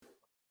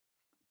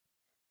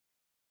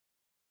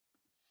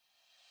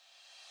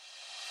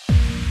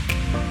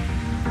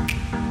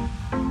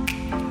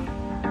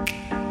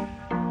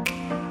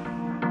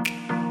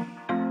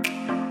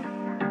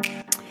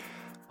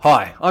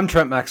Hi, I'm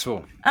Trent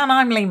Maxwell, And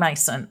I'm Lee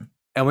Mason.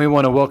 and we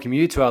want to welcome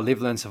you to our Live,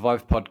 Learn,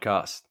 Survive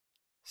podcast.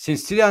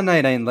 Since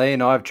 2018, Lee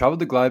and I have travelled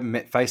the globe and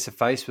met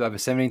face-to-face with over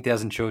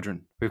 17,000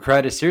 children. We've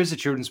created a series of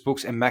children's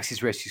books and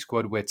Maxie's Rescue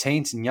Squad where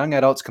teens and young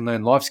adults can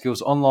learn life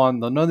skills online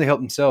that not only help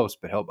themselves,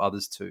 but help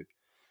others too.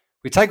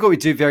 We take what we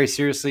do very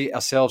seriously,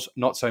 ourselves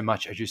not so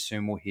much, as you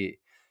soon will hear.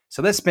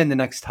 So let's spend the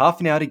next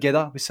half an hour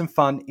together with some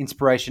fun,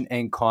 inspiration,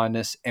 and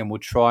kindness, and we'll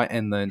try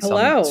and learn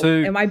something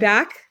too. Am I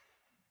back?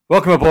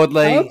 Welcome aboard,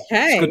 Lee. Okay.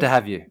 It's good to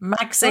have you.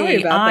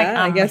 Maxie,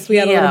 I guess we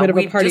had a little bit of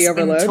a party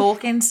overload. Been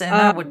talking, so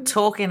now we're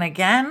talking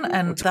again,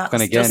 and that's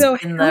again. just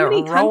been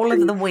the roll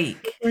of the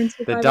week.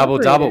 The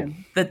double-double.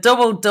 The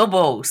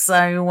double-double.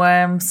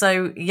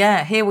 So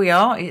yeah, here we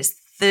are. It's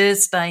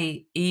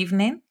Thursday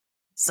evening.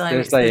 So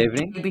Thursday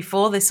evening.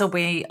 Before this will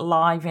be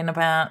live in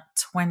about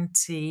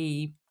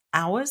 20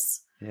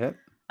 hours. Yep.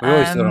 We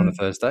always do it on a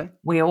Thursday.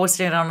 We always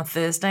do it on a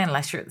Thursday,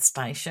 unless you're at the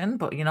station,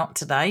 but you're not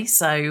today.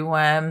 So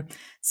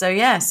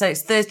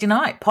it's Thursday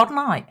night, pod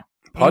night.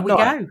 Here we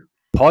go.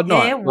 Pod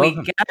night. Here we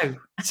go.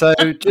 So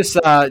just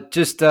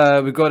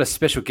we've got a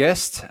special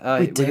guest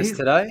with us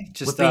today.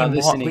 Just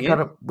listening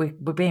in.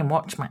 We're being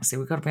watched, Maxie.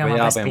 We've got to be on our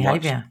best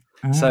behaviour.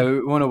 So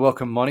we want to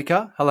welcome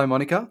Monica. Hello,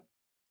 Monica.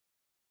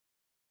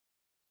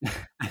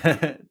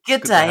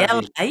 Good day,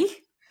 LA.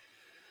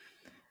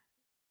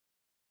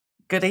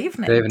 Good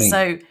evening. Good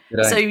evening.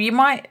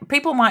 So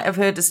people might have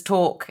heard us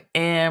talk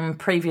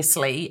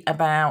previously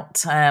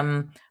about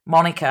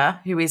Monica,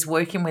 who is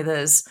working with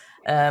us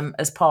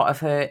as part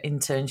of her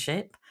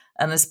internship,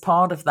 and as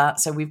part of that,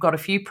 so we've got a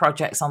few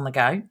projects on the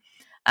go,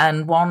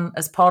 and one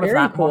as part of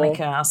that, cool.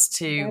 Monica has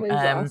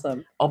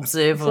to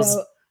observe us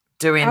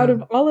doing out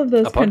of all of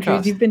those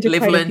countries you've been to.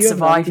 Live, Learn,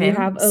 Survive. Do you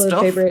have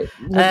a favorite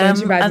Live, Learn,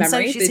 Survive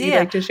memory that you'd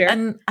like to share?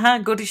 And how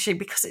good is she?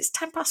 Because it's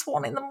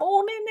 1:10 in the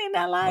morning in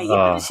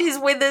LA. And she's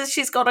with us.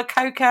 She's got a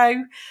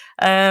cocoa.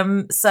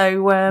 Or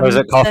is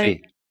it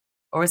coffee?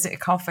 Or is it a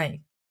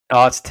coffee?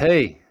 Oh, it's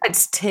tea.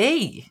 It's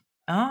tea.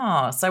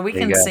 Oh, so we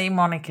can see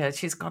Monica.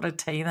 She's got a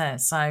tea there.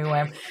 Just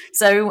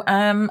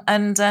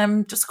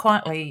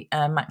quietly,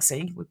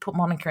 Maxie, we put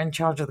Monica in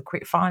charge of the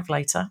quick five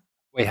later.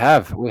 We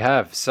have.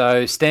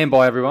 So stand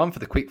by, everyone, for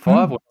the quick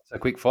five. So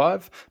quick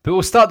five. But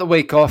we'll start the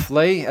week off,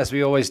 Lee, as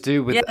we always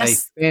do, with a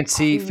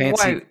fancy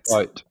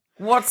quote.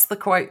 What's the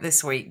quote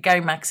this week?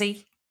 Go,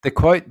 Maxie. The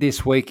quote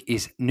this week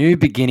is: "New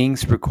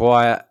beginnings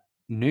require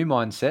new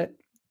mindset.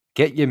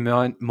 Get your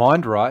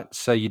mind right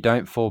so you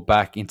don't fall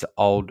back into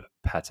old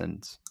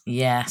patterns."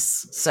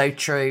 Yes, so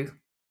true.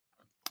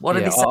 What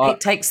did they say? It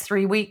takes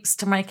 3 weeks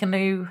to make a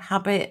new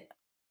habit.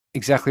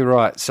 Exactly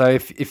right. So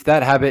if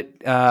that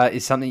habit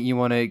is something you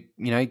want to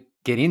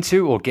get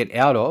into or get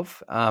out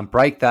of,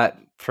 break that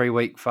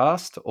 3-week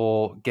fast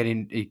or do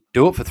it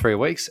for 3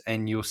 weeks,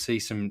 and you'll see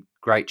some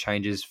great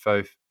changes,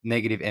 both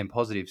negative and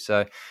positive.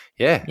 So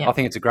I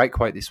think it's a great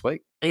quote this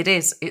week. It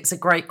is. It's a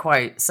great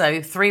quote.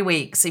 So 3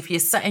 weeks. If you're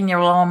setting your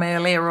alarm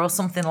earlier or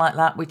something like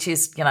that, which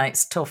is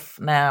it's tough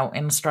now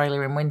in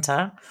Australia in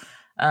winter,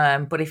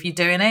 but if you're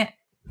doing it,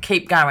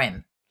 keep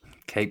going.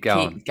 Keep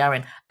going.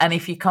 And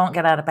if you can't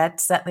get out of bed,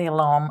 set the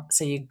alarm.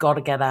 So you've got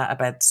to get out of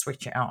bed,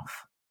 switch it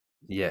off.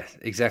 Yeah,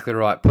 exactly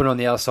right. Put it on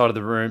the other side of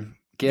the room.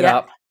 Get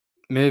up,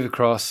 move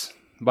across,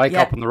 wake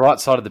up on the right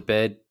side of the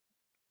bed,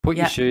 put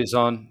your shoes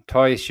on,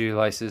 tie your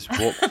shoelaces,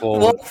 walk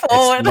forward. Walk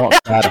forward. It's not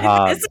that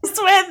hard. This is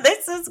where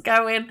this is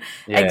going.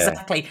 Yeah.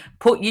 Exactly.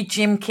 Put your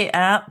gym kit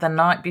out the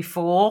night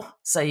before.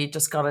 So you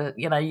just got to,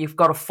 you've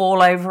got to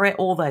fall over it.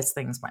 All those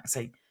things,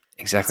 Maxie.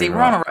 Exactly. See,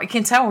 right. You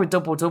can tell we're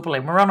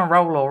doubling. We're on a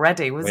roll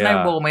already. There's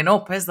no warming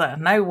up, is there?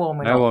 No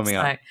warming up.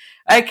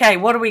 Okay,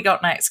 what do we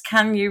got next?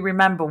 Can you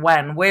remember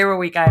when? Where are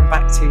we going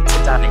back to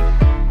today?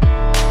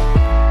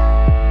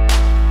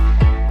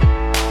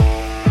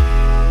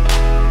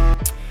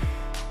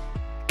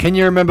 Can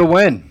you remember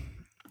when?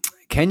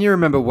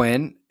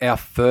 Our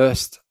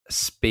first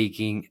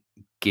speaking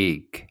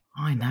gig?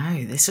 I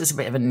know. This was a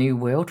bit of a new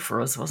world for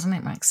us, wasn't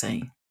it,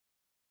 Maxie?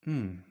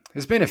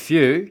 There's been a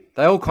few.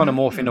 They all kind of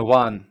morph into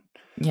one.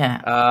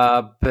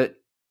 Yeah. But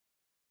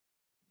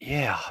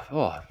yeah.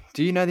 Oh,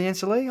 do you know the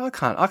answer, Lee? I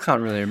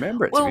can't really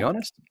remember it, to be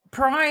honest.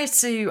 Prior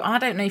to, I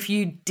don't know if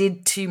you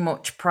did too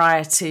much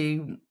prior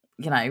to,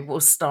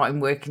 us starting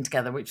working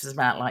together, which was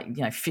about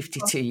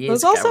 52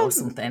 years ago or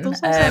something. But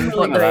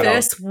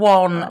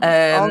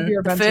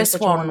the first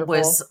one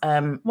was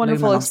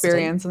wonderful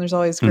experience, and there's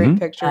always great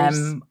pictures.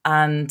 You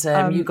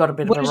got a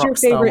bit of a rock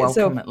star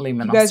welcome at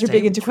Luminosity. You guys are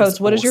big into quotes.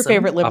 What is your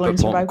favorite Live, Learn,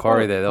 Survive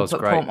quote? There, that was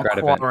great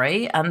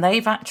event. And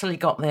they've actually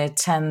got their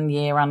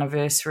 10-year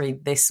anniversary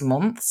this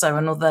month, so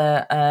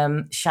another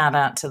shout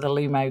out to the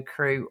Lumo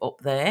crew up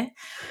there.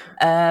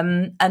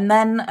 And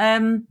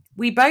then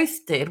we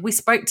both did. We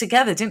spoke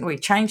together, didn't we?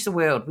 Change the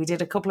World. We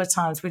did a couple of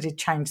times. We did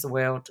Change the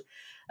World,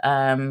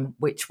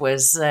 which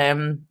was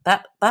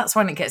that's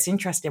when it gets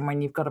interesting,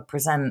 when you've got to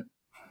present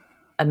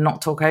and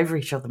not talk over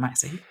each other,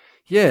 Maxie.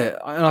 Yeah,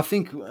 and I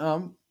think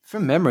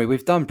From memory,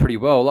 we've done pretty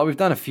well. Like we've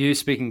done a few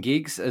speaking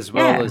gigs as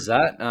well as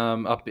that.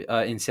 Up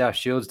in South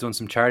Shields, doing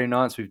some charity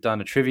nights. We've done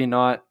a trivia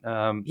night. We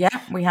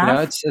have. We've done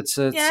a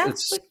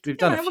few.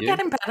 We're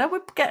getting better.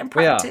 We're getting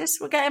practice.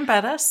 We're getting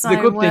better. So the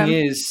good thing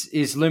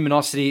is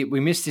Luminosity.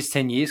 We missed this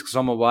 10 years because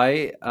I'm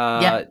away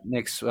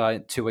next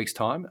 2 weeks'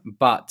 time,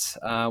 but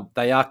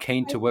they are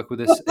keen to work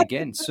with us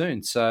again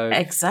soon. So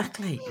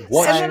exactly.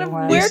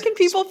 Where can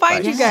people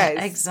find you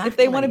guys if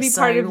they want to be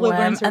part of Live,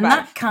 Learn, Survive? And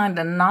that kind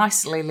of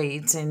nicely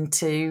leads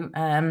into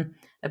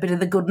a bit of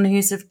the good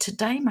news of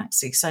today,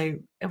 Maxie. So,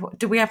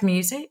 do we have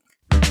music?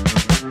 Of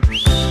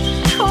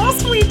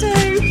course we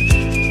do.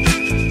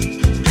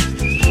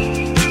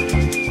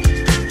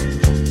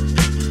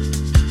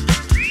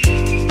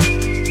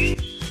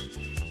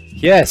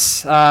 Yes.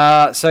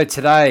 So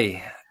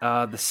today,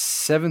 the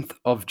 7th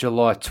of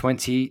July,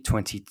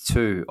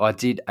 2022, I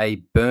did a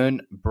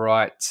Burn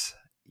Bright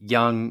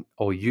young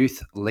or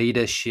youth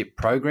leadership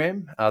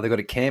program. They've got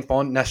a camp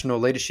on, National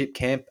Leadership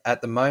Camp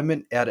at the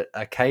moment out at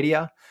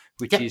Arcadia,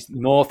 which is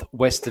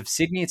northwest of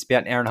Sydney. It's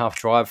about an hour and a half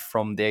drive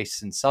from the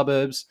eastern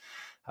suburbs.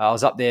 I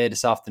was up there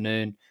this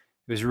afternoon.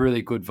 It was a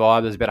really good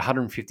vibe. There's about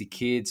 150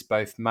 kids,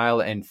 both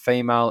male and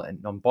female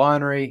and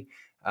non-binary.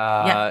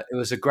 It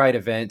was a great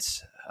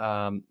event.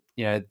 The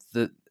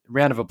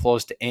round of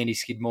applause to Andy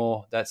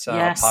Skidmore. That's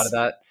part of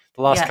that.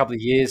 The last couple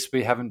of years,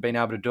 we haven't been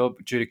able to do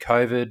it due to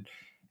COVID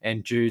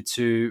and due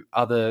to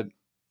other,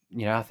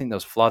 I think there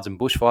was floods and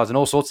bushfires and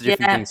all sorts of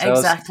different things. So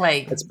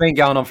exactly. It's been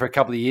going on for a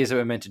couple of years that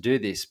we're meant to do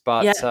this.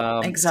 But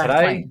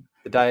today,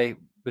 the day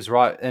was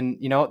right. And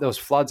you know what? There was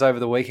floods over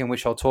the weekend,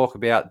 which I'll talk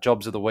about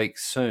jobs of the week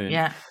soon.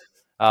 Yeah.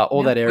 That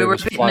area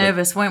was flooded. We were a bit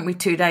nervous, weren't we?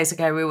 2 days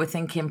ago, we were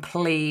thinking,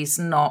 please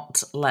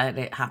not let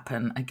it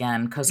happen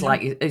again. Because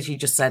as you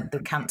just said,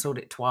 they've cancelled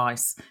it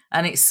twice.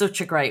 And it's such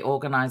a great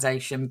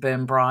organisation,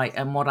 Burn Bright.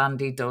 And what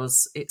Andy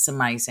does, it's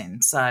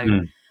amazing.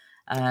 So...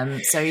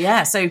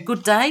 So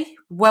good day,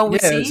 well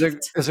received.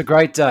 It was a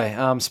great day.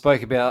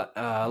 Spoke about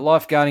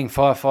lifeguarding,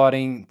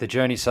 firefighting, the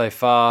journey so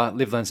far,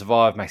 Live, Learn,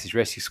 Survive, Max's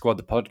Rescue Squad,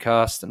 the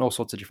podcast, and all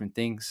sorts of different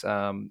things.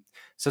 So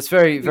it's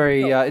very,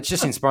 very, it's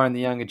just inspiring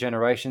the younger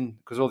generation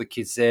because all the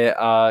kids there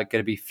are going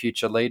to be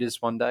future leaders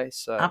one day.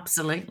 So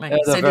absolutely.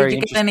 So did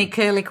you get any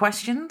curly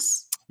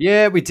questions?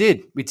 Yeah, we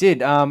did.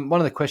 One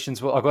of the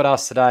questions I got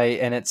asked today,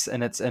 and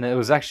it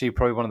was actually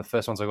probably one of the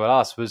first ones I got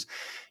asked was,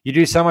 you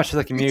do so much for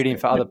the community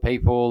and for other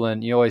people,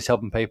 and you're always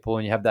helping people,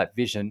 and you have that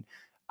vision.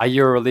 Are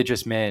you a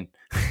religious man?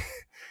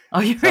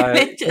 Are you a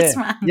religious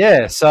man?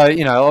 Yeah. So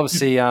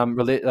obviously,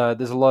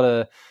 there's a lot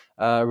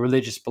of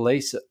religious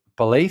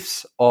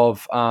beliefs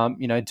of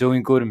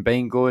doing good and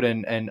being good,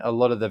 and a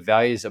lot of the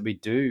values that we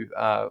do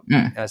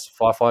as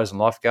firefighters and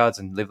lifeguards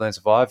and Live, Learn,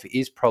 Survive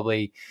is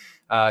probably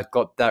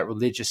got that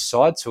religious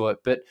side to it.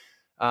 But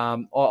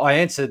I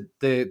answered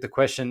the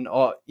question.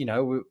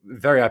 We're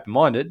very open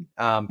minded,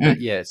 but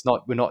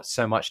we're not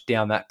so much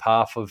down that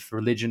path of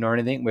religion or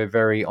anything. We're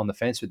very on the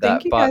fence with that.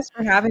 Thank you guys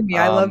for having me.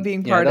 I love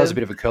being part of. That was a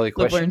bit of a curly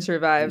question. Live, Learn,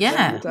 Survive.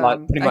 Yeah,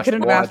 and, pretty much I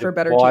couldn't have asked for a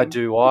better. Why team.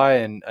 do I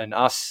and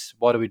us?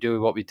 Why do we do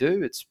what we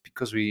do? It's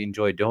because we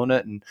enjoy doing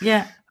it, and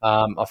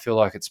I feel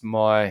like it's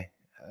my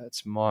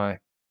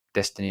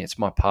destiny. It's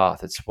my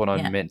path. It's what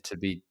I'm meant to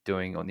be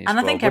doing on this world.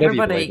 And I think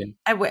everybody,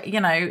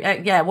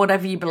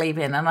 whatever you believe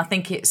in. And I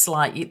think it's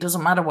like, it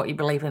doesn't matter what you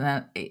believe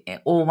in.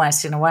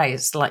 Almost in a way,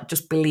 it's like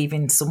just believe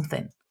in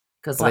something.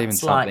 Believe in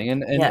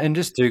something and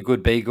just do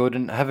good, be good,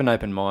 and have an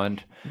open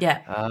mind.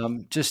 Yeah.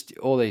 Just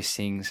all these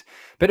things.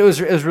 But it was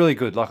really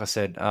good. Like I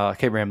said, I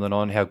keep rambling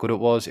on how good it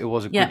was. It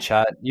was a good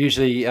chat.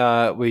 Usually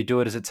we do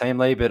it as a team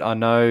lead, but I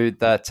know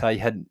that you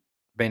hadn't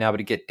been able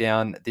to get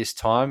down this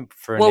time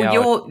for an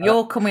hour.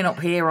 You're coming up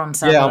here on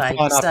Saturday. Yeah, I'm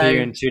flying up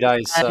here in 2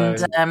 days.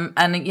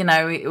 And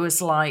it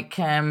was like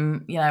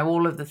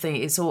all of the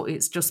things.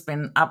 It's just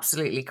been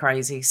absolutely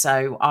crazy.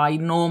 So I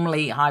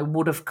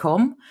would have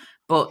come,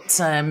 but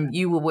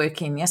you were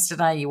working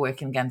yesterday. You're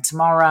working again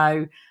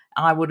tomorrow.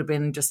 I would have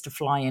been just a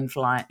fly-in,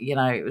 fly.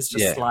 It was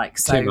just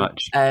too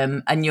much.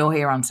 And you're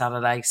here on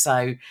Saturday,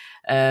 so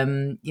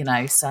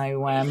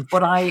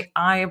But I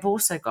have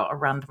also got a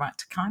random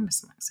act of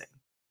kindness, Maxie.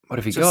 What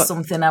have you just got?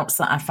 Something else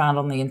that I found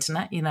on the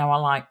internet. I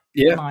like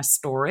nice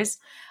stories.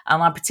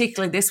 And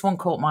this one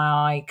caught my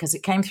eye because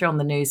it came through on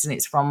the news, and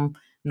it's from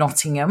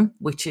Nottingham,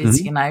 which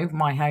is,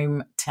 my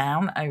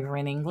hometown over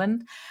in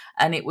England.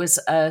 And it was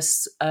a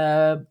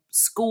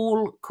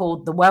school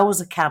called the Wells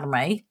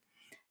Academy.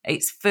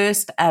 It's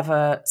first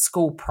ever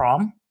school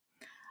prom.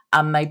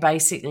 And they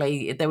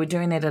were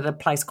doing it at a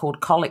place called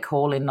Colic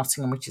Hall in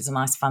Nottingham, which is a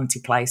nice fancy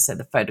place. So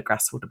the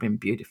photographs would have been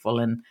beautiful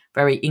and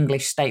very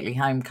English stately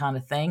home kind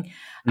of thing.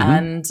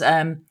 Mm-hmm.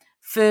 And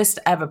first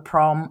ever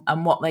prom.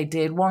 And what they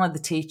did, one of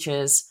the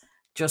teachers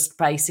just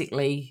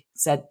basically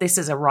said, this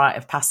is a rite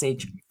of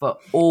passage for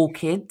all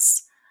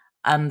kids.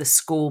 And the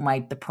school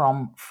made the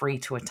prom free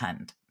to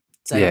attend.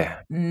 So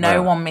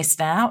no one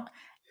missed out.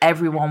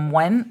 Everyone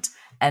went.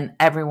 And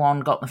everyone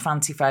got the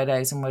fancy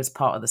photos and was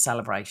part of the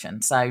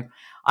celebration. So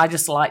I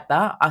just like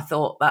that. I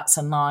thought that's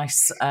a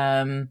nice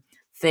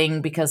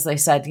thing because they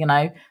said,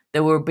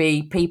 there will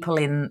be people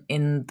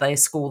in their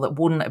school that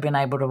wouldn't have been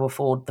able to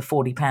afford the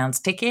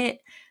 £40 ticket.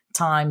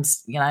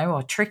 Times,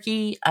 are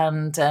tricky,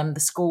 and the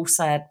school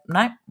said,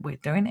 no, we're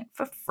doing it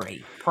for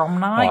free. Prom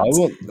night,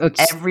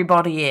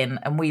 everybody in,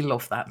 and we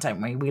love that,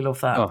 don't we? We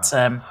love that.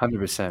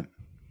 100%.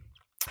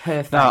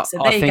 Perfect. No, so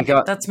there you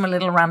go. That's my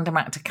little random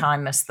act of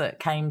kindness that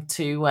came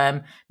to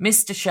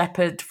Mr.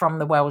 Shepherd from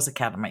the Wells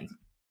Academy.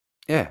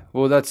 Yeah,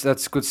 well,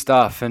 that's good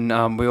stuff,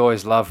 and we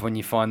always love when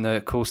you find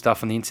the cool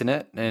stuff on the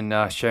internet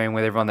and sharing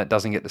with everyone that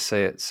doesn't get to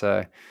see it.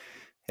 So,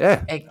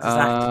 yeah,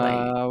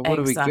 exactly. What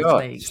do we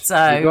got?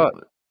 So,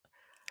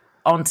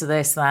 on to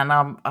this then.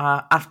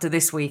 After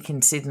this week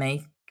in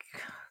Sydney,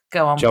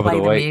 go on, play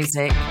the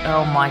music.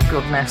 Oh my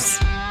goodness.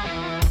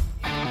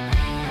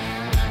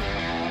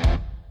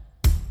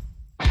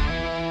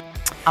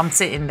 I'm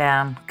sitting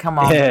down. Come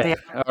on, the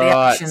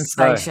action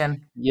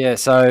station.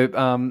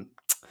 So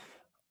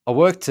I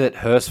worked at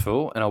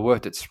Hurstville and I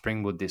worked at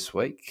Springwood this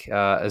week,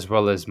 as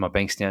well as my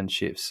Bankstown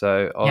shift.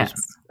 So I was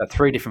at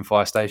 3 different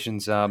fire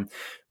stations.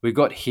 We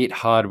got hit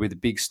hard with a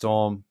big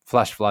storm,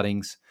 flash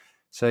floodings.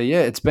 So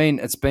it's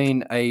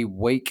been a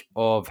week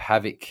of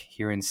havoc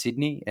here in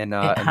Sydney and in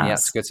the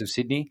outskirts of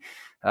Sydney.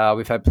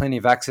 We've had plenty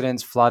of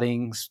accidents,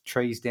 floodings,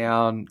 trees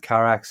down,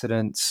 car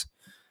accidents.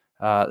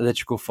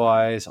 Electrical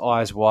fires,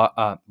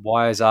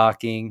 wires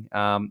arcing.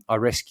 I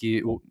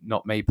rescued,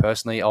 not me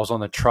personally, I was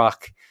on a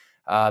truck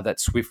that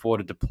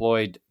Swiftwater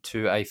deployed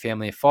to a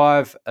family of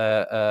 5,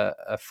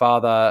 a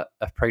father,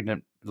 a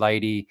pregnant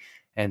lady,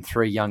 and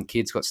 3 young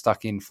kids got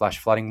stuck in flash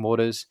flooding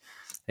waters.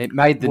 It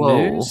made the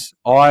news.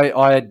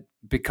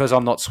 Because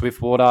I'm not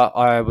Swiftwater,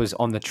 I was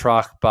on the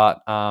truck,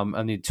 but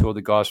only 2 of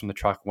the guys from the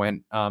truck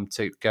went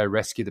to go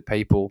rescue the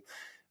people,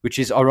 which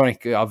is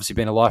ironic. Obviously,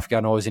 being a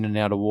lifeguard, I was in and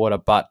out of water,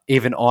 but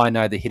even I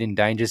know the hidden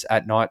dangers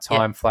at night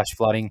time, flash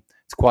flooding.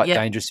 It's quite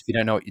dangerous if you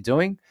don't know what you're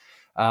doing.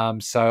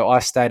 So I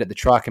stayed at the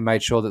truck and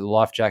made sure that the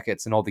life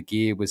jackets and all the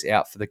gear was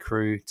out for the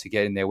crew to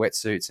get in their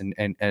wetsuits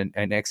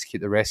and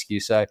execute the rescue.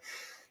 So it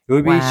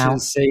would be interesting to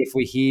see if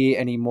we hear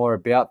any more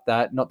about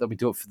that. Not that we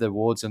do it for the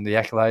awards and the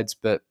accolades,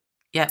 but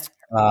there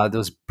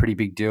was a pretty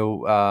big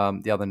deal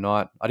the other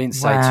night. I didn't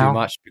say too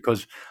much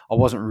because I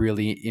wasn't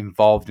really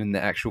involved in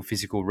the actual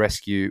physical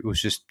rescue. It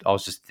was just I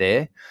was just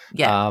there.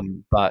 That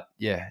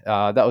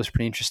was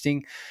pretty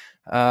interesting.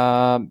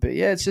 But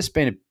it's just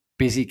been a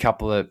busy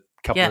couple of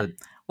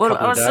Well,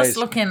 I was just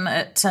looking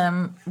at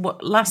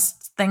what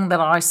last thing that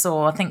I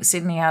saw. I think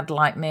Sydney had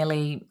like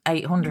nearly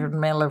 800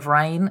 mil of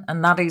rain,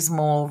 and that is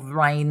more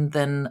rain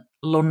than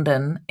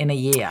London in a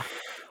year.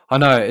 I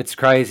know, it's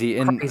crazy.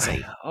 And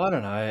I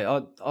don't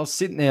know. I was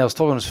sitting there, I was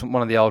talking to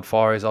one of the old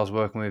fireys I was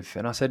working with,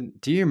 and I said,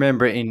 do you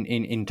remember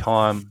in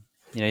time,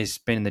 he's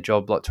been in the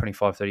job like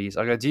 25, 30 years.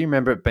 I go, do you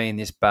remember it being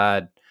this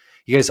bad?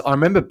 He goes, I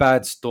remember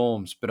bad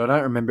storms, but I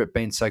don't remember it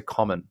being so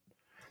common.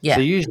 Yeah.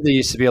 So usually it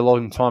used to be a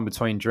long time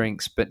between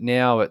drinks, but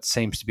now it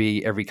seems to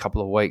be every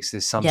couple of weeks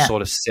there's some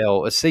sort of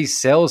cell. It's these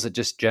cells that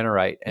just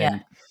generate,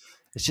 and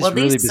it's just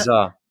really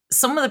bizarre.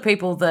 Some of the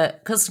people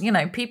because,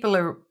 people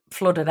are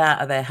flooded out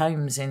of their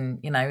homes in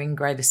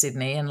Greater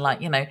Sydney, and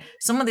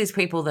some of these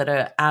people that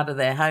are out of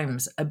their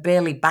homes are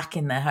barely back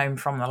in their home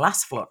from the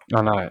last flood.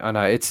 I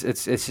know it's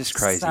just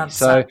crazy.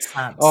 Sad.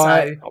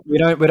 We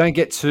don't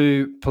get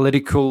too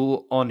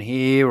political on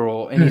here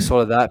or any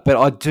sort of that, but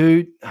I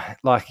do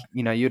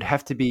you'd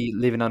have to be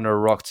living under a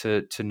rock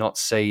to not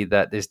see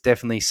that there's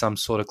definitely some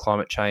sort of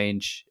climate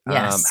change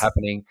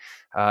happening.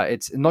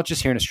 It's not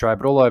just here in Australia,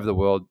 but all over the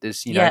world.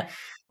 There's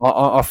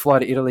I fly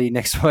to Italy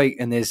next week,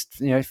 and there's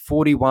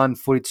 41,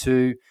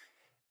 42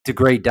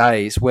 degree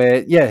days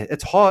where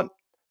it's hot,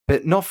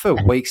 but not for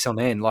weeks on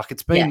end. Like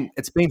it's been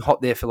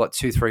hot there for like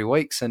 2-3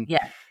 weeks, and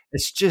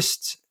it's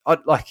just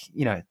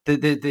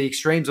the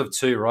extremes of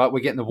 2. Right, we're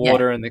getting the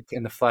water and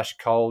the flash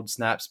cold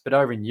snaps, but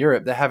over in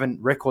Europe they're having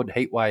record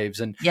heat waves,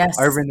 and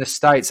over in the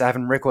States they're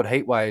having record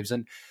heat waves,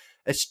 and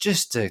it's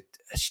just two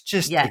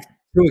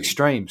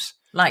extremes.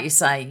 Like you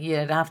say,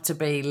 you'd have to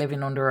be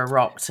living under a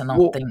rock to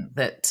not think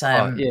that.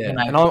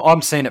 And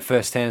I'm seeing it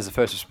firsthand as a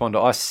first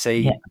responder. I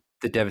see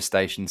the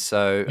devastation.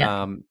 So,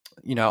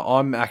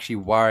 I'm actually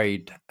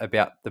worried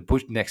about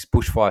the next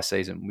bushfire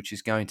season, which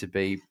is going to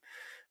be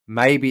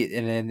maybe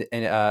in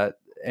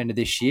end of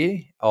this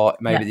year or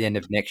maybe the end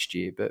of next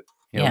year. But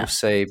we'll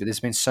see. But there's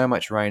been so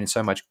much rain and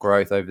so much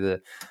growth over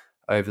the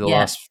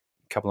last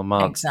couple of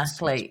months.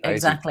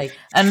 Exactly.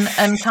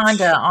 And kind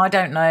of, I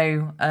don't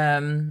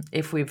know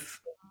if we've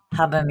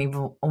had any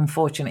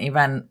unfortunate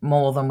event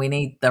more than we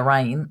need the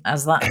rain.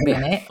 Has that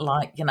been it?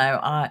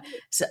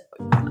 So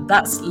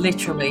that's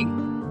literally,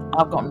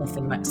 I've got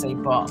nothing, Maxie,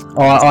 but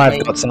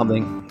I've got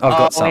something. I've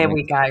got something.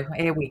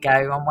 Here we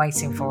go. I'm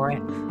waiting for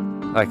it.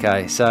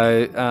 Okay,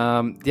 so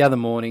the other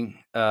morning,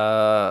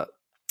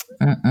 Talia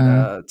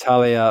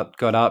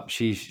got up.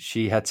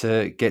 She had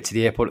to get to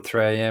the airport at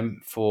 3 a.m.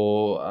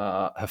 for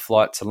her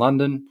flight to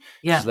London.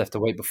 Yeah. She's left a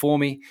week before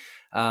me.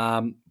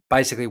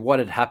 Basically, what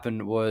had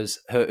happened was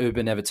her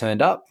Uber never turned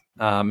up.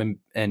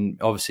 And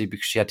obviously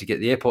because she had to get to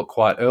the airport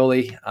quite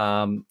early,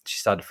 she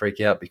started to freak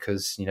out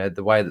because,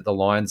 the way that the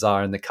lines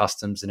are and the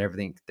customs and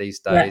everything these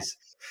days.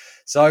 Yeah.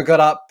 So I got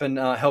up and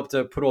helped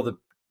her put all the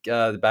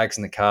bags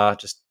in the car.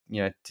 Just,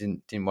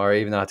 didn't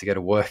worry, even though I had to go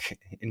to work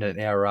in an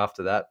hour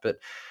after that. But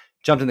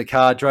jumped in the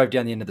car, drove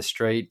down the end of the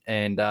street,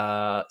 and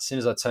as soon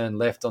as I turned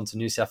left onto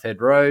New South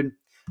Head Road,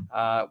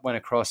 went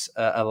across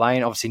a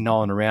lane. Obviously, no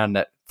one around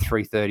at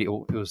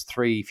 3:30. It was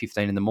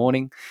 3:15 in the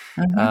morning.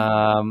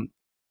 Mm-hmm.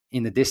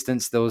 In the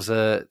distance, there was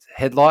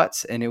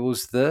headlights, and it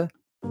was the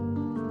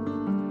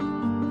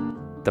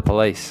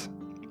police.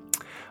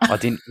 I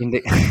didn't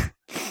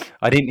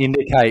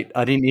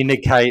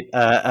indicate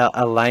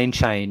a lane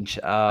change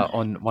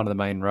on one of the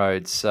main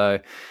roads, so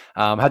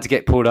I had to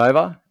get pulled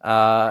over.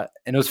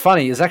 And it was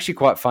funny. It was actually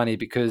quite funny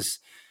because,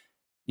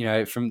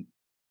 from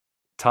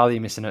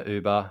Talia missing an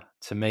Uber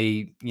to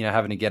me,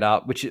 having to get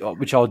up,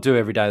 which I'll do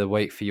every day of the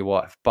week for your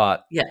wife.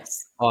 But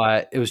yes,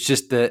 it was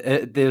just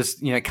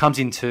there's it comes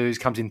in twos,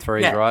 comes in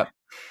threes, right?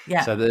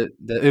 Yeah. So the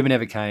Uber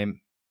never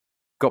came,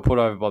 got pulled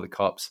over by the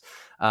cops.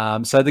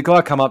 So the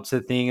guy come up to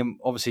the thing, and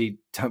obviously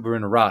we're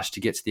in a rush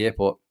to get to the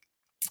airport.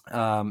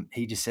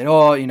 He just said,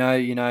 "Oh,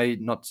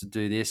 not to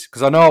do this,"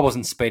 because I know I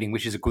wasn't speeding,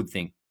 which is a good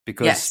thing.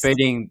 Because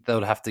speeding,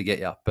 they'll have to get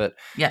you. But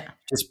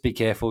just be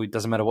careful. It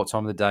doesn't matter what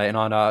time of the day. And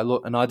I know,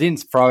 look, and I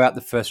didn't throw out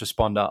the first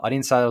responder. I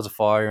didn't say there was a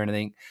fire or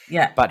anything.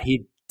 Yeah. But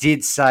he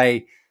did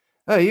say,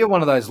 "Oh, you're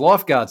one of those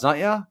lifeguards, aren't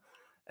you?"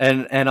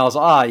 And I was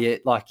like,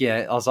 I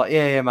was like,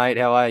 yeah, mate,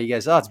 how are you? He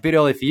goes, "Oh, it's a bit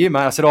early for you,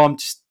 mate." I said, "Oh, I'm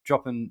just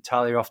dropping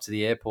Talia off to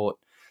the airport."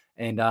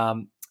 And I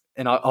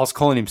was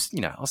calling him,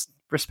 I was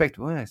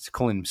respectful. I was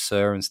calling him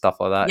sir and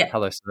stuff like that. Yeah.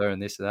 Hello, sir,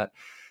 and this and that.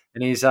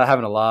 And he's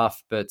having a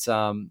laugh. But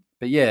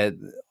yeah,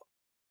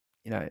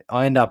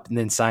 I end up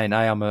then saying,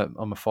 "Hey, I'm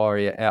a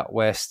fire out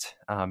west."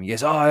 He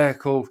goes, "Oh, yeah,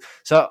 cool."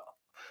 So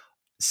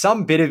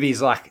some bit of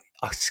he's like,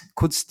 I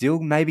could still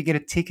maybe get a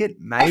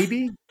ticket,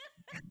 maybe,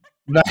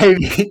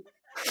 maybe,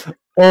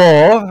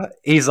 or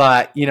he's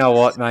like, "You know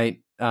what,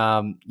 mate?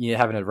 You're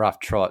having a rough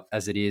trot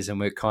as it is," and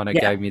we kind of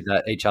gave me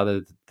each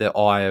other the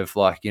eye of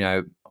like,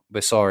 we're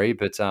sorry,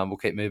 but we'll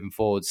keep moving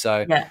forward.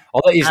 So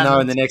I'll let you know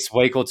in the next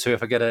week or two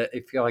if I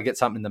get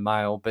something in the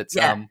mail. But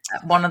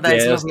one of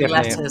those lovely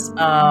letters.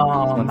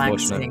 Oh,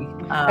 Maxie.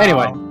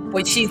 Anyway,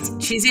 well,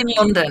 she's in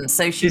London,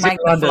 so she made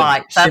the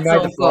flight. That's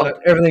all good.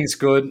 Everything's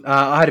good.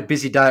 I had a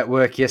busy day at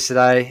work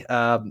yesterday.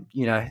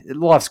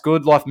 Life's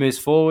good. Life moves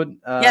forward.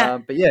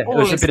 But it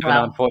was a bit of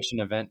an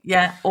unfortunate event.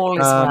 Yeah, all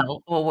is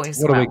well.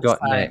 Always. What do we got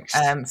next?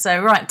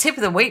 So right, tip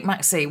of the week,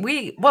 Maxie.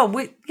 We're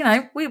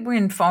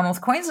in Far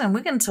North Queensland.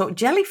 We're going to talk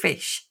jellyfish.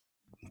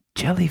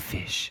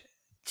 Jellyfish.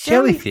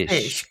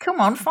 Come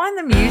on, find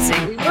the music.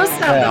 We must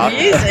have the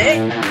music.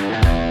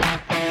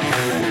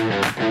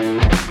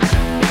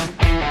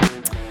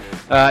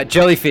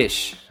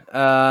 Jellyfish.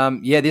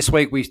 This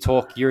week we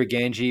talk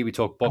Irukandji, we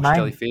talk box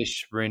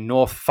jellyfish. We're in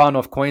Far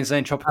North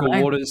Queensland, tropical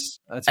waters.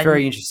 It's a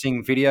very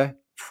interesting video.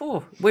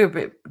 We're a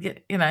bit,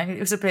 it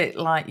was a bit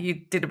like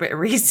you did a bit of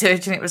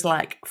research and it was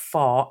like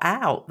far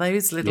out.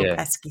 Those little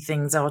pesky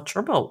things are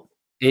trouble.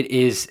 It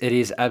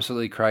is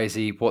absolutely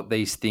crazy what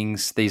these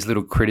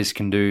little critters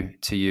can do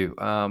to you.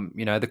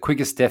 The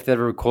quickest death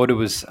ever recorded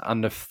was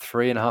under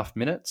 3.5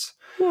 minutes.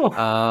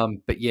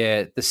 But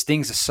yeah, the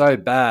stings are so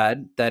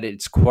bad that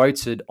it's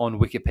quoted on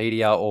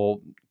Wikipedia or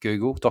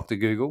Google, Dr.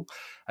 Google.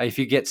 If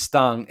you get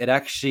stung, it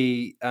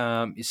actually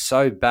is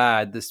so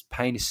bad. This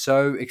pain is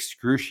so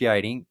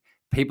excruciating.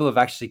 People have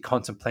actually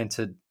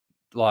contemplated,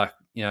 not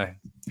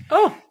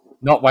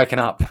waking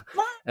up.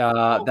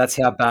 That's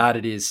how bad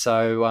it is.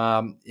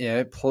 So,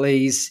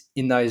 please,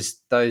 in those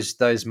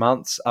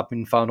months up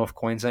in Far North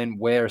Queensland,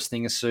 wear a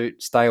stinger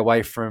suit. Stay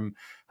away from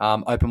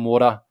open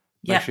water.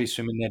 Make sure you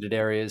swim in netted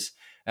areas.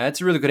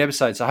 It's a really good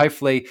episode. So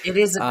hopefully, it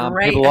is a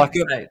great people like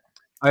episode. It.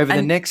 Over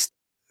the next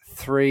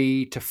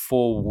 3 to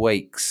 4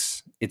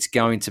 weeks, it's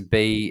going to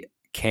be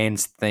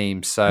Cairns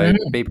theme. So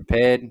be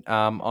prepared.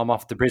 I'm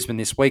off to Brisbane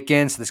this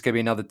weekend, so there's going to be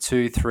another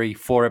 2, 3,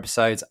 4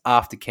 episodes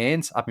after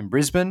Cairns up in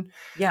Brisbane.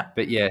 Yeah.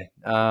 But yeah.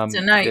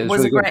 It was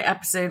really a great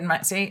episode,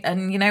 Maxie.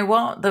 And you know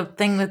what? The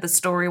thing with the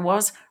story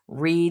was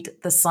read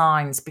the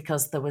signs,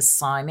 because there was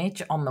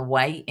signage on the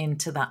way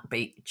into that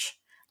beach.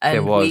 And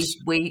there was.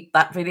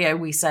 That video,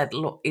 we said,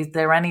 look, is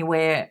there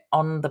anywhere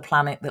on the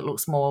planet that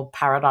looks more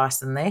paradise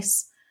than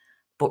this?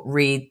 But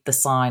read the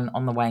sign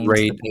on the way into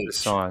the beach. Read the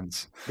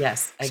signs.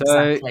 Yes,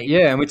 exactly. So,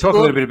 and we talk a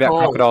little bit about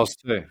crocodiles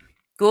too.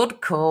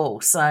 Good call.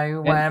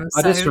 So, I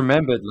just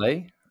remembered,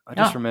 Lee. I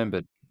just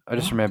remembered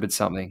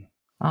something.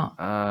 I've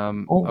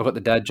got the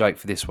dad joke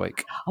for this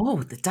week.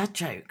 Oh, the dad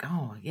joke.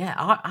 Oh, yeah.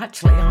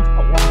 I've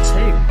got one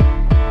too.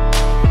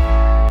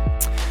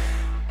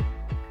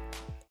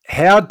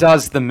 How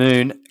does the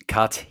moon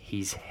cut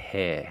his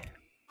hair?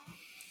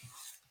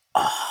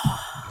 Oh.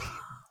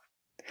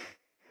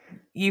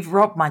 You've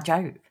robbed my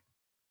joke.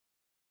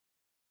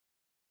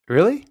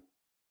 Really?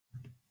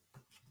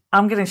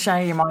 I'm going to show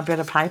you my bit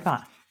of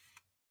paper.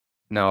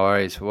 No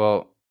worries.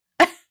 Well,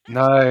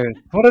 no.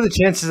 What are the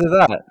chances of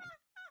that?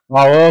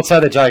 Oh, we'll say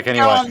the joke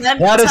anyway. On,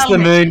 How does the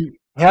moon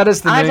How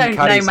does the moon I don't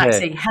cut know, his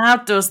Maxie. hair? How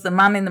does the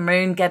man in the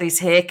moon get his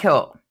hair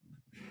cut?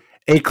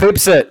 He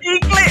clips it. He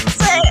clips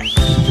it.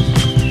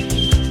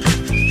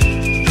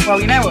 Well,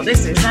 you know what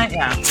this is, don't you?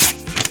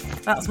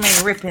 That's me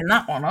ripping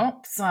that one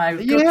up. So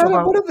yeah,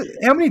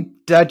 how many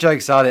dad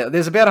jokes are there?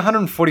 There's about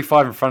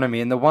 145 in front of me,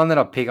 and the one that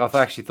I picked, I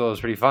actually thought was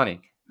pretty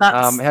funny.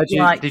 That's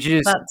did you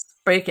just? That's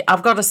freaky.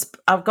 I've got a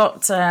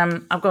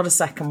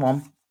second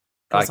one.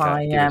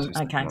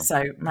 Okay.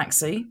 So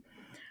Maxie,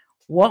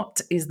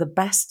 what is the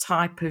best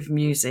type of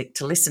music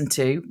to listen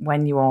to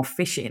when you are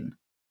fishing?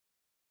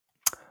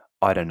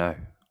 I don't know.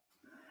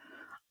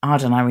 I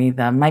don't know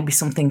either. Maybe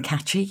something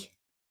catchy.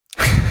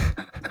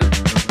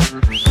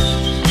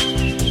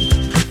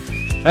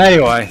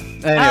 Anyway.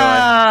 There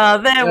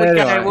we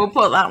go. We'll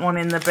put that one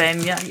in the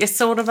bin. Yeah, you're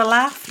sort of a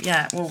laugh.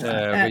 Yeah, we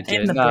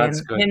did. In the bin.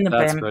 That's good.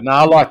 That's good. No,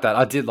 I like that.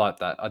 I did like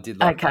that.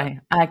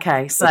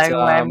 Okay. So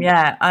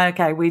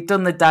okay. We've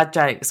done the dad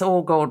jokes.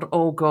 All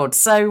good.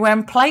 So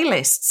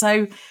playlist.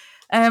 So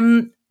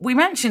we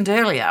mentioned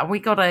earlier we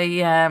got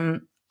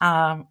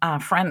our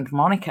friend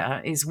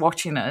Monica is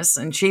watching us,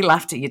 and she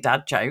laughed at your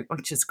dad joke,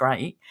 which is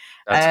great.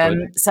 That's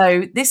good.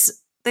 So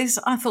this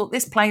I thought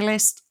this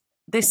playlist.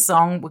 This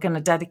song we're going to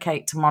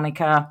dedicate to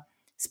Monica.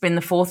 It's been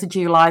the 4th of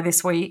July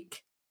this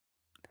week.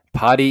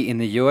 Party in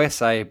the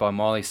USA by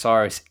Miley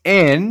Cyrus.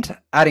 And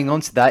adding on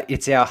to that,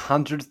 it's our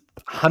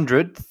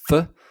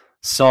 100th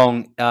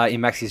song in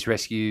Maxie's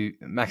Rescue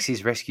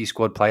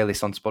Squad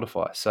playlist on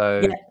Spotify.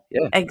 So,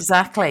 yeah.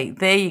 Exactly.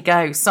 There you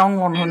go. Song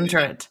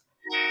 100.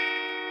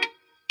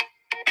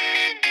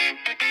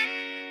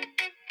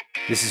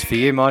 This is for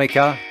you,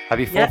 Monica.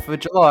 Happy 4th of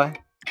July.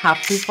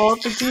 Happy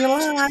 4th of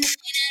July.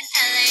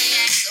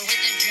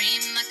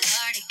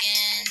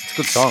 It's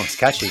a good song. It's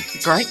catchy.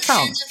 Great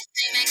song.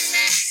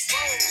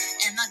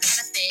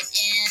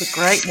 It's a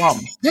great one.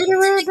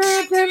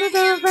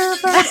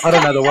 I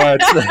don't know the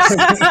words.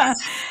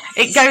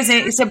 It goes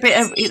in. It's a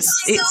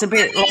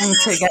bit long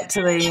to get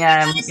to the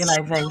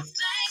thing.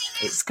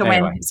 It's coming.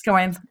 Anyway. It's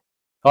coming.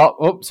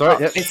 Oh,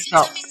 sorry. Yep. It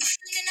stopped.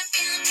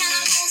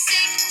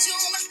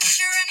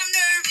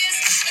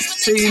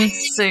 Soon.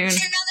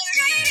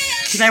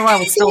 Do you know why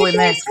we're still in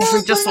this? Because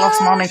we just lost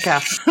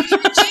Monica.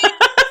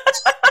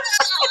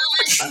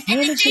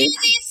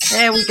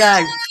 There we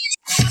go.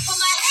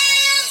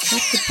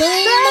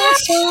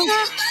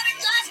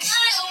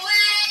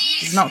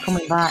 She's not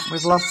coming back.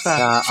 We've lost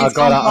her. She's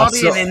gone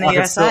partying in the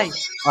USA.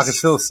 I can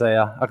still see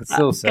her.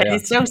 Can you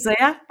still see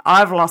her?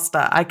 I've lost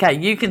her. Okay,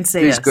 you can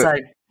see her. Good. So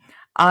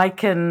I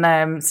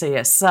can see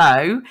her.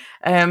 So,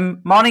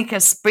 Monica,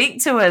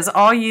 speak to us.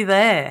 Are you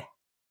there?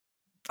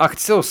 I could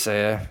still see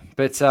her,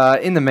 but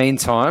in the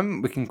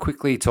meantime, we can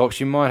quickly talk.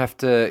 She might have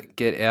to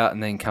get out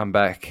and then come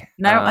back.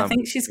 No, I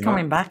think she's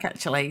coming back,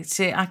 actually.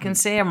 I can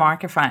see her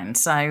microphone.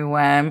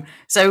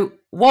 So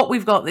what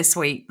we've got this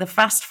week, the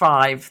Fast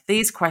Five,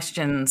 these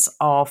questions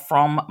are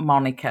from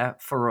Monica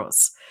for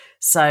us.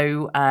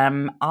 So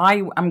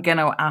I am going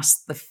to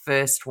ask the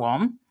first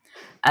one,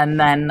 and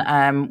then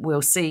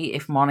we'll see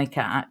if Monica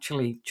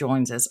actually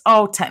joins us.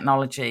 Oh,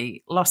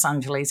 technology, Los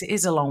Angeles, it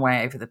is a long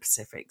way over the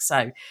Pacific.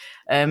 So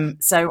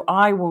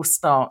I will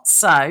start.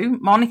 So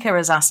Monica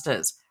has asked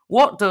us,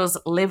 what does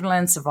Live,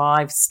 Learn,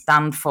 Survive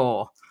stand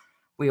for?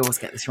 We always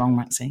get this wrong,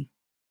 Maxie.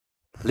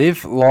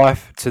 Live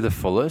life to the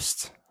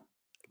fullest,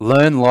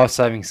 learn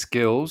life-saving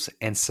skills,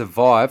 and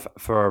survive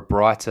for a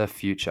brighter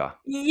future.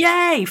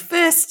 Yay!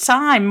 First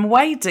time.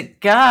 Way to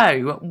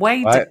go.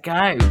 To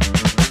go.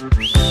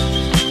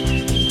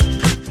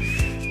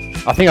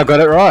 I think I got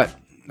it right.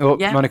 Oh,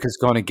 yeah. Monica's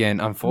gone again,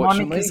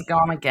 unfortunately. Monica's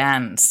gone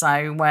again.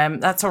 So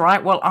that's all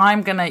right. Well,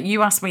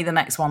 you ask me the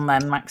next one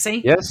then,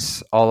 Maxie.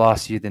 Yes, I'll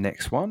ask you the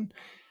next one.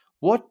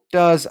 What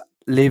does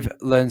Live,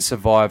 Learn,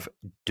 Survive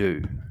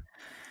do?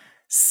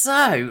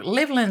 So,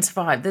 Live, Learn,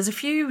 Survive. There's a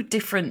few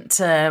different,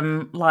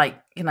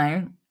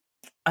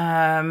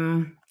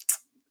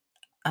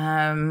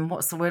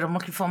 what's the word I'm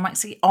looking for,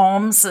 Maxie?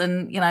 Arms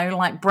and,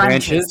 like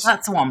branches.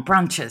 That's the one,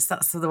 branches.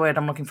 That's the word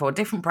I'm looking for,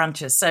 different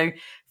branches. So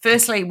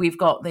firstly, we've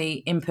got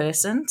the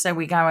in-person. So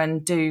we go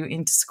and do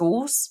into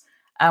schools,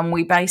 and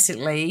we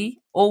basically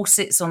all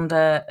sits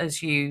under,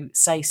 as you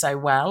say so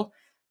well,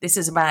 this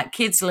is about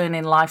kids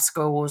learning life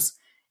skills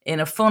in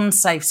a fun,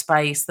 safe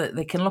space that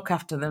they can look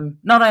after them,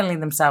 not only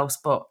themselves,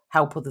 but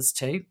help others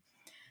too.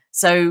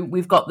 So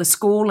we've got the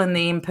school and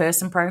the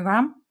in-person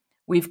program.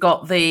 We've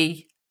got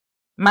the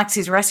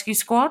Maxie's Rescue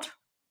Squad,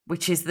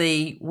 which is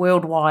the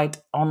worldwide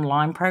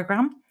online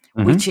program,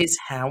 which is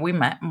how we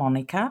met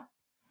Monica.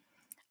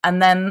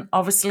 And then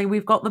obviously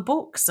we've got the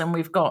books, and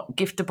we've got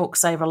Gift a Book,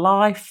 Save a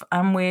Life,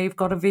 and we've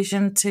got a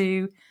vision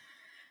to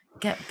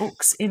get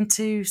books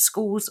into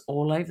schools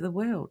all over the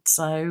world.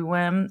 So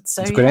that's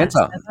a good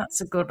answer. That's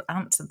a good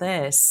answer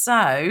there.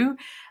 So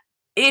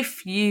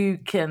if you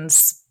can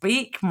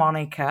speak,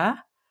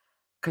 Monica,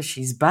 because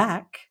she's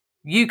back,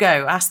 you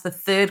go, ask the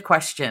third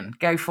question.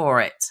 Go for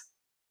it.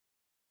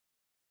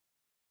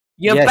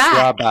 You're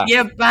back.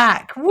 You're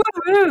back.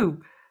 Woohoo!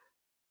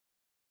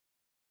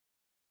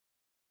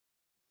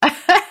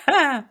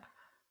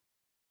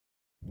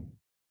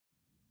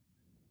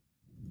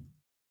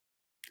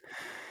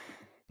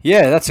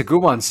 Yeah, that's a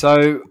good one.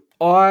 So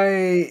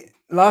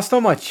last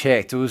time I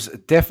checked, it was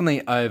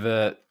definitely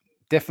over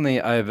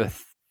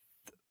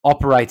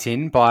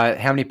operating by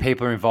how many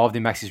people are involved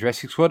in Maxi's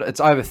Rescue Squad. It's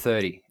over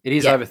 30. It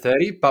is over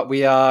 30, but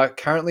we are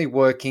currently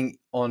working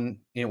on,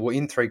 we're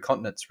in 3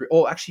 continents,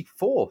 or actually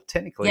 4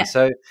 technically. Yeah.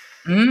 So,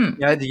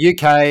 the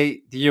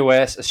UK, the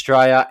US,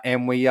 Australia,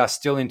 and we are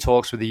still in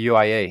talks with the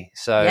UAE.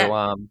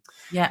 So,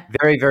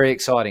 very, very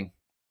exciting.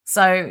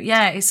 So,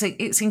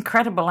 it's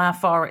incredible how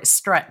far it's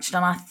stretched.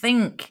 And I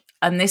think,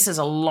 and this is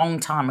a long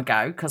time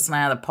ago, because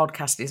now the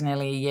podcast is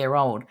nearly a year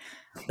old,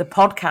 the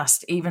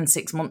podcast, even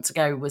 6 months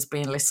ago, was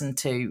being listened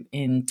to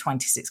in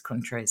 26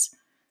 countries.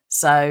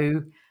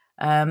 So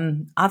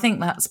I think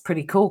that's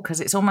pretty cool,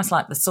 because it's almost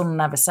like the sun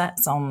never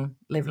sets on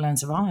Live, Learn,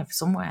 Survive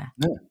somewhere.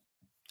 Yeah,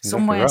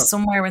 exactly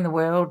somewhere in the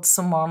world,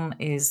 someone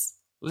is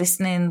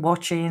listening,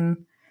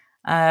 watching,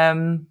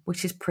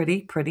 which is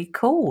pretty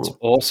cool. It's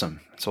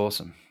awesome. It's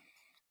awesome.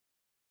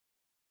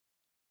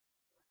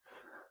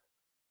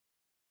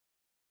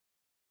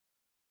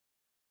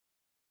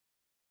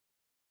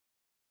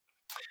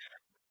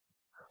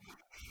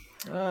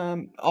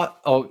 Go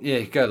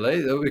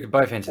Lee. We could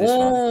both answer this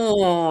one.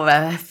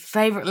 Oh,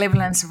 favorite Live,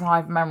 Learn,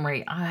 Survive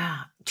memory.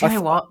 Do you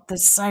know what?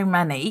 There's so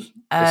many.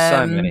 There's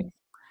so many.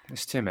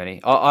 There's too many.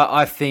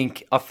 I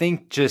think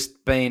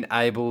just being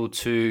able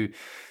to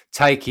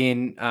take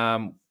in,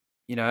 a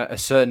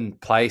certain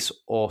place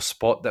or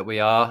spot that we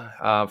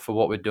are for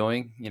what we're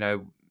doing.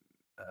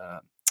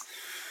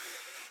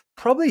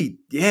 Probably,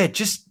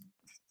 just.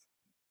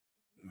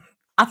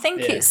 I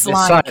think it's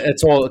like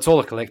it's all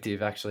a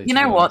collective, actually. You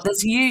know what?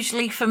 There's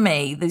usually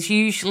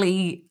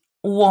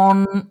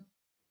one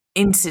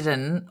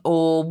incident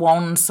or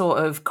one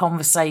sort of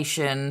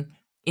conversation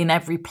in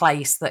every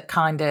place that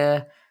kind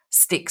of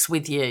sticks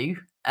with you,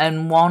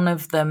 and one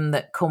of them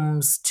that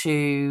comes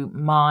to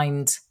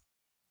mind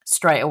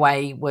straight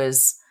away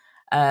was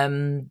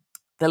the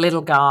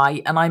little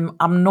guy. And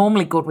I'm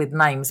normally good with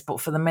names,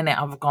 but for the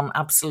minute I've gone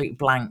absolute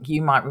blank.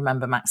 You might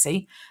remember,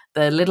 Maxi,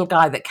 the little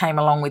guy that came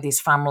along with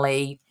his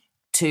family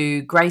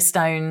to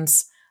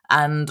Greystones,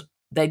 and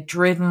they'd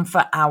driven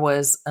for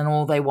hours and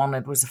all they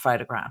wanted was a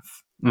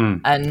photograph.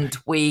 And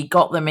we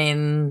got them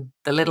in.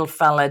 The little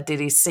fella did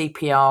his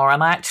CPR,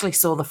 and I actually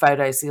saw the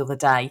photos the other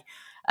day,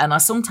 and I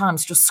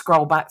sometimes just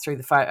scroll back through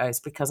the photos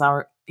because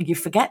you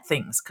forget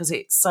things because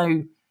it's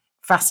so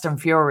fast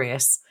and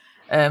furious.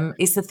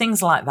 It's the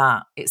things like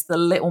that. It's the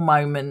little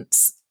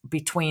moments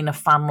between a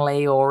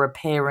family or a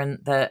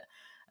parent that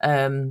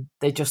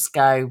they just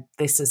go,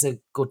 this is a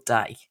good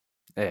day.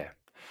 Yeah.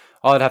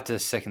 I'd have to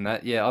second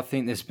that. Yeah, I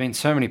think there's been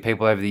so many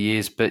people over the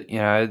years, but,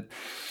 I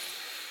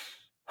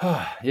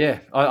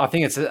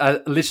think it's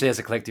literally as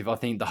a collective. I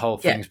think the whole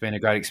thing's been a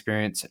great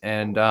experience,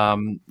 and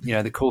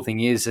the cool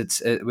thing is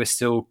we're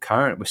still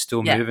current. We're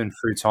still moving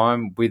through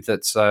time with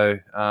it. So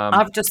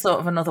I've just thought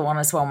of another one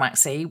as well,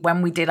 Maxi.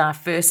 When we did our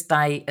first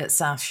day at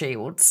South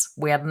Shields,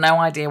 we had no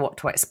idea what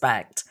to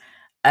expect,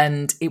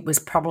 and it was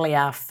probably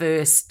our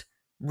first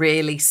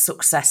really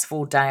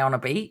successful day on a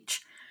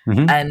beach,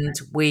 and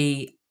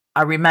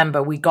I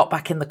remember we got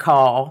back in the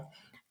car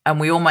and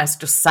we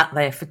almost just sat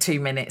there for 2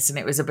 minutes, and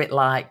it was a bit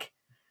like,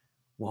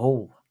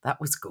 whoa,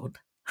 that was good.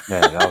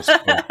 Yeah, that was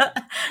cool.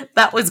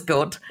 That was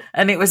good.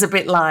 And it was a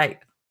bit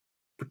like,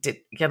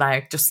 it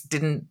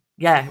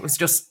was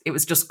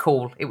just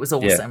cool. It was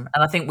awesome. Yeah.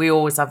 And I think we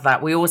always have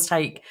that. We always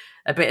take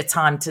a bit of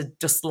time to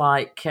just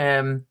like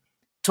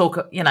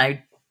talk,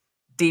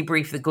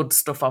 debrief the good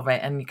stuff of it,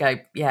 and you go,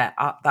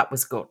 that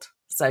was good.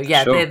 So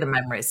They're the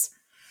memories.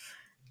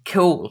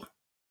 Cool.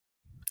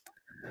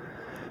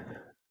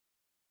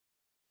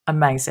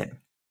 Amazing.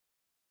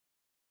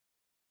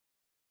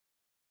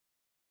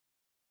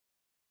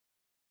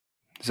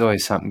 There's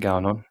always something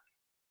going on.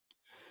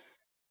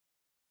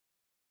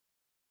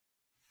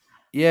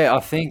 Yeah, I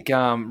think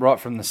right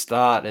from the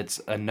start,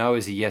 it's a no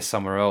is a yes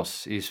somewhere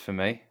else is for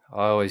me.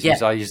 I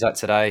use that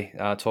today,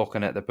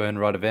 talking at the Burn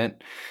Right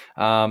event.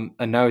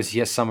 A no is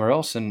yes somewhere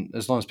else, and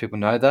as long as people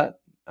know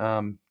that,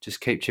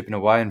 just keep chipping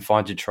away and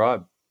find your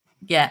tribe.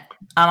 Yeah,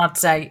 and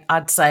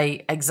I'd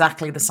say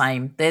exactly the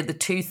same. They're the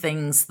two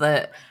things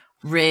that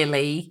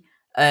really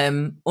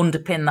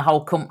underpin the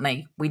whole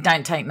company. We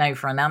don't take no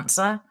for an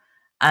answer,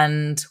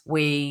 and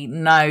we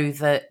know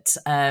that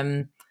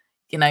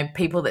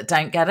people that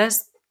don't get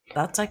us,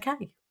 that's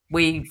okay.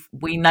 We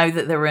know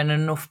that there are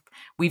enough.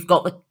 We've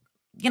got the,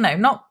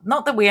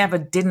 not that we ever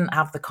didn't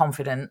have the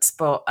confidence,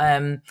 but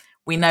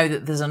we know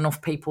that there's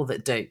enough people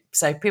that do.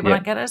 So if people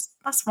don't get us,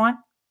 that's fine.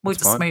 We'll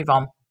just move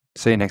on.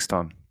 See you next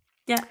time.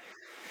 Yeah.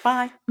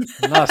 Bye.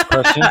 Last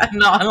question.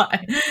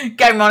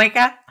 Go,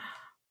 Monica.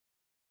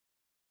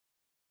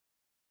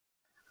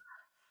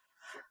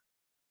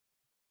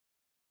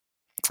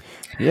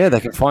 Yeah, they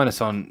can find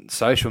us on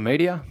social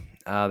media.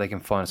 They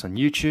can find us on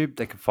YouTube.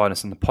 They can find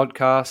us on the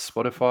podcast,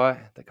 Spotify.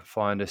 They can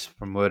find us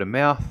from word of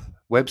mouth,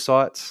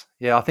 websites.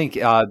 Yeah, I think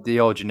the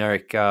old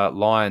generic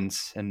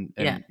lines and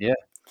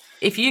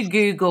If you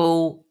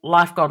Google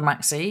Lifeguard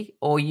Maxi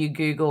or you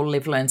Google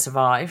Live, Learn,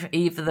 Survive,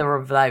 either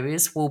of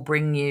those will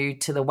bring you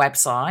to the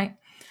website.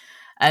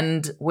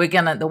 And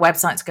the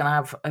website's gonna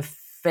have a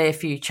fair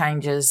few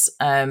changes,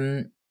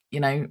 in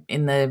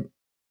the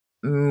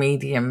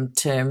medium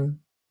term,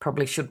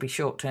 probably should be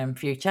short term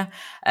future.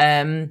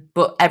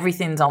 But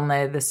everything's on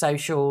there, the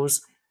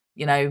socials,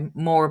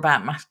 more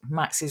about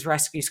Max's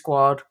Rescue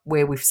Squad,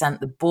 where we've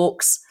sent the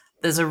books.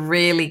 There's a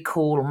really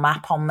cool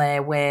map on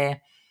there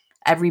where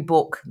every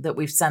book that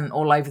we've sent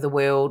all over the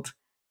world,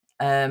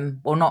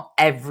 well, not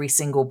every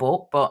single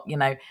book, but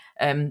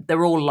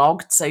they're all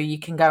logged, so you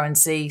can go and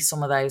see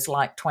some of those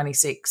like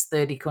 26,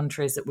 30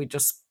 countries that we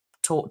just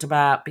talked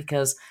about,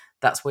 because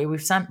that's where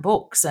we've sent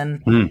books.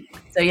 And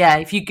so yeah,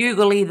 if you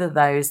Google either of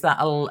those,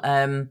 that'll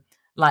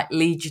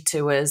lead you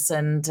to us.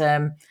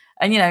 And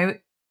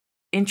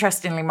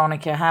interestingly,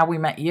 Monica, how we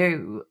met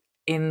you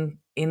in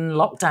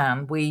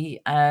lockdown, we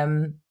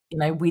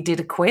did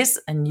a quiz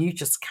and you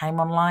just came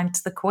online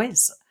to the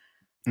quiz.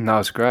 That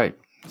was great.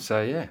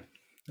 So yeah,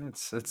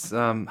 it's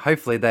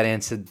hopefully that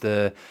answered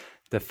the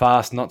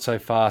fast, not so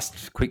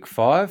fast, quick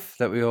 5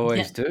 that we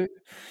always do.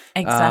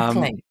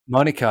 Exactly.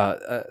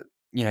 Monica,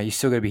 you're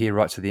still going to be here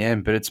right to the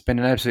end, but it's been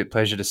an absolute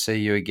pleasure to see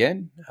you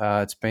again.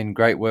 It's been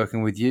great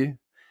working with you.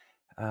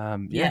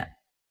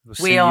 We'll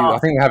see you. I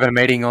think we're having a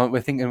meeting on. I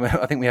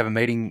think we have a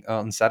meeting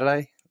on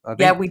Saturday.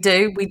 Yeah, we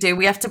do.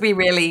 We have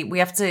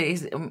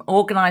to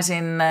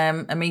organising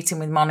a meeting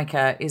with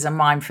Monica is a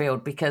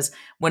minefield, because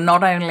we're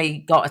not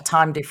only got a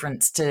time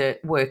difference to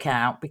work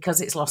out, because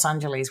it's Los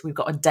Angeles, we've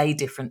got a day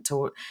different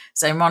to.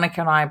 So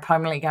Monica and I are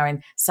permanently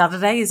going,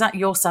 Saturday, is that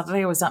your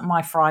Saturday or is that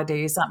my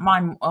Friday? Is that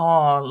mine?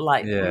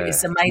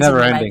 It's amazing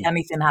to make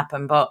anything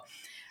happen. But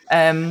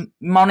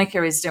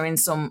Monica is doing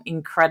some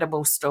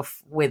incredible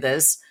stuff with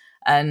us.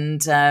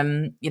 And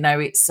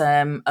it's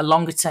a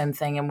longer term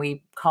thing, and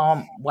we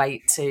can't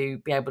wait to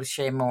be able to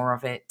share more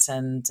of it.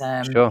 And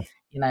sure.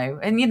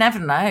 And you never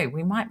know,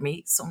 we might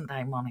meet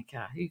someday,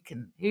 Monica. Who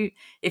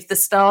if the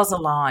stars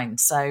align?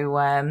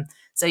 So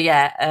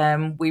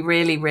we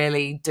really,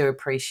 really do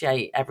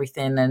appreciate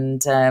everything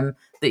and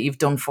that you've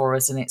done for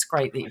us, and it's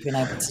great that you've been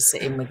able to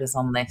sit in with us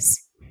on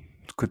this.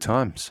 Good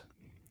times,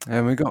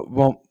 and we got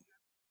brilliant.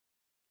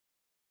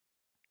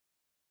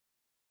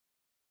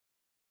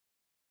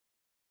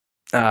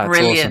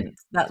 Awesome.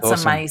 That's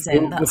awesome.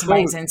 Amazing. That's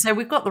amazing. So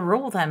we've got the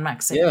rule then,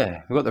 Maxine.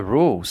 Yeah, we've got the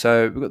rule.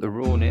 So we've got the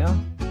rule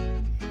now.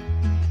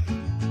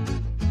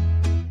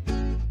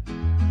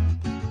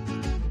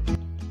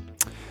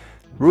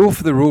 Rule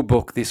for the rule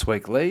book this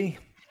week, Lee.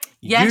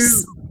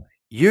 Yes.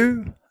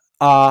 You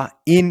are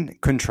in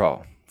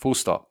control. Full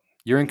stop.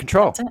 You're in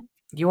control.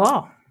 You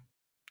are.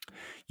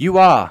 You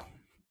are.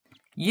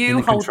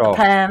 You hold the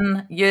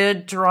pen, you're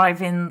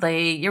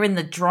in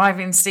the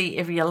driving seat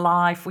of your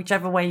life,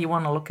 whichever way you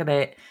want to look at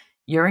it,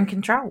 you're in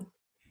control.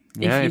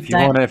 Yeah, if you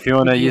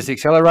want to use the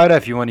accelerator,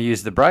 if you want to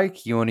use the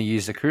brake, you want to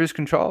use the cruise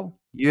control,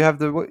 you have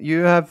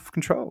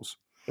controls.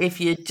 If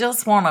you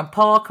just want to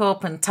park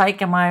up and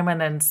take a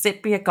moment and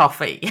sip your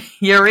coffee,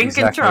 you're in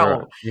control.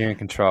 Right. You're in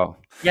control.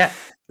 Yeah.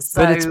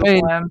 So but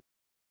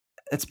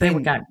it's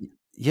been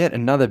yet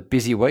another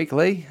busy week,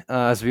 Lee,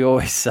 as we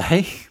always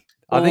say.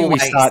 I think we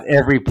start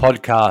every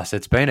podcast.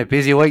 It's been a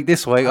busy week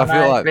this week. I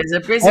feel like it's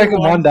a busy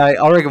one.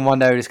 I reckon one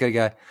day we're just going to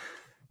go,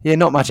 yeah,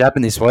 not much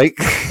happened this week.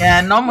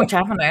 Yeah, not much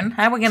happening.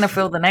 How are we going to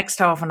fill the next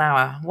half an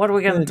hour? What are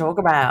we going to talk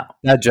about?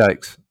 Dad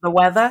jokes. The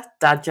weather?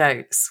 Dad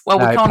jokes. Well,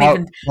 we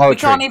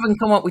can't even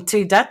come up with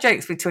 2 dad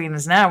jokes between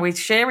us now. We're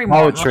sharing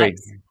poetry.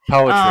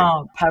 Poetry.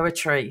 Oh,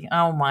 poetry.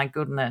 Oh, my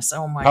goodness.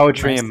 Oh, my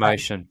poetry goodness. in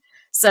motion.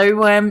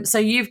 So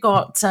you've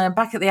got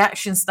back at the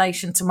action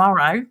station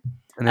tomorrow.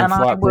 And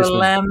I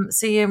will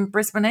see you in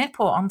Brisbane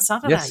Airport on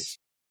Saturday. Yes.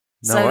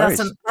 No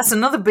worries. That's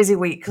another busy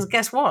week, because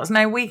guess what? It's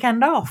no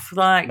weekend off.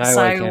 But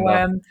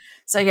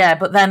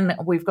then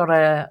we've got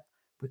a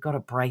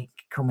break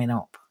coming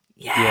up.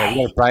 Yeah,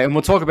 we got a break, and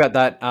we'll talk about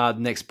that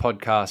next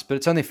podcast. But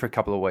it's only for a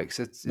couple of weeks.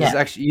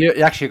 Actually you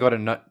actually got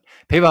to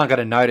people aren't going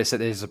to notice that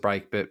there's a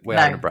break, but we're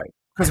having a break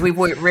because we've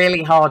worked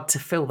really hard to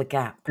fill the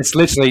gap. It's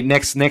literally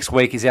next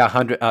week is our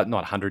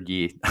 100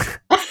 year.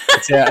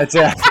 it's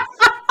our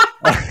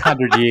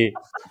 100 year.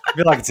 I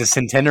feel like it's a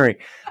centenary.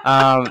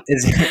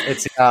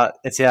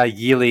 It's our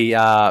yearly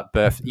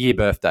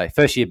birthday,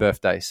 first year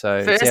birthday.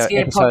 So first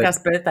year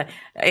podcast birthday,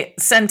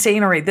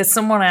 centenary. There's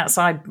someone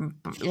outside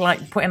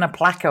like putting a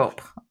plaque up.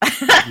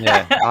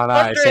 Yeah,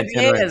 I know.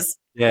 Centenary. Years.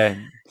 Yeah.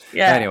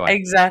 Anyway,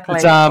 exactly.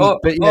 It's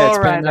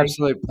been an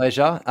absolute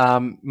pleasure.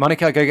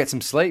 Monica, go get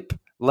some sleep.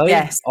 Lee,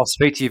 yes. I'll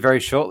speak to you very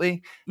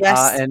shortly.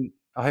 Yes, and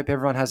I hope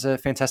everyone has a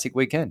fantastic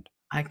weekend.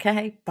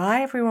 Okay.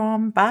 Bye,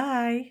 everyone.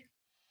 Bye.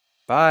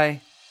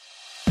 Bye.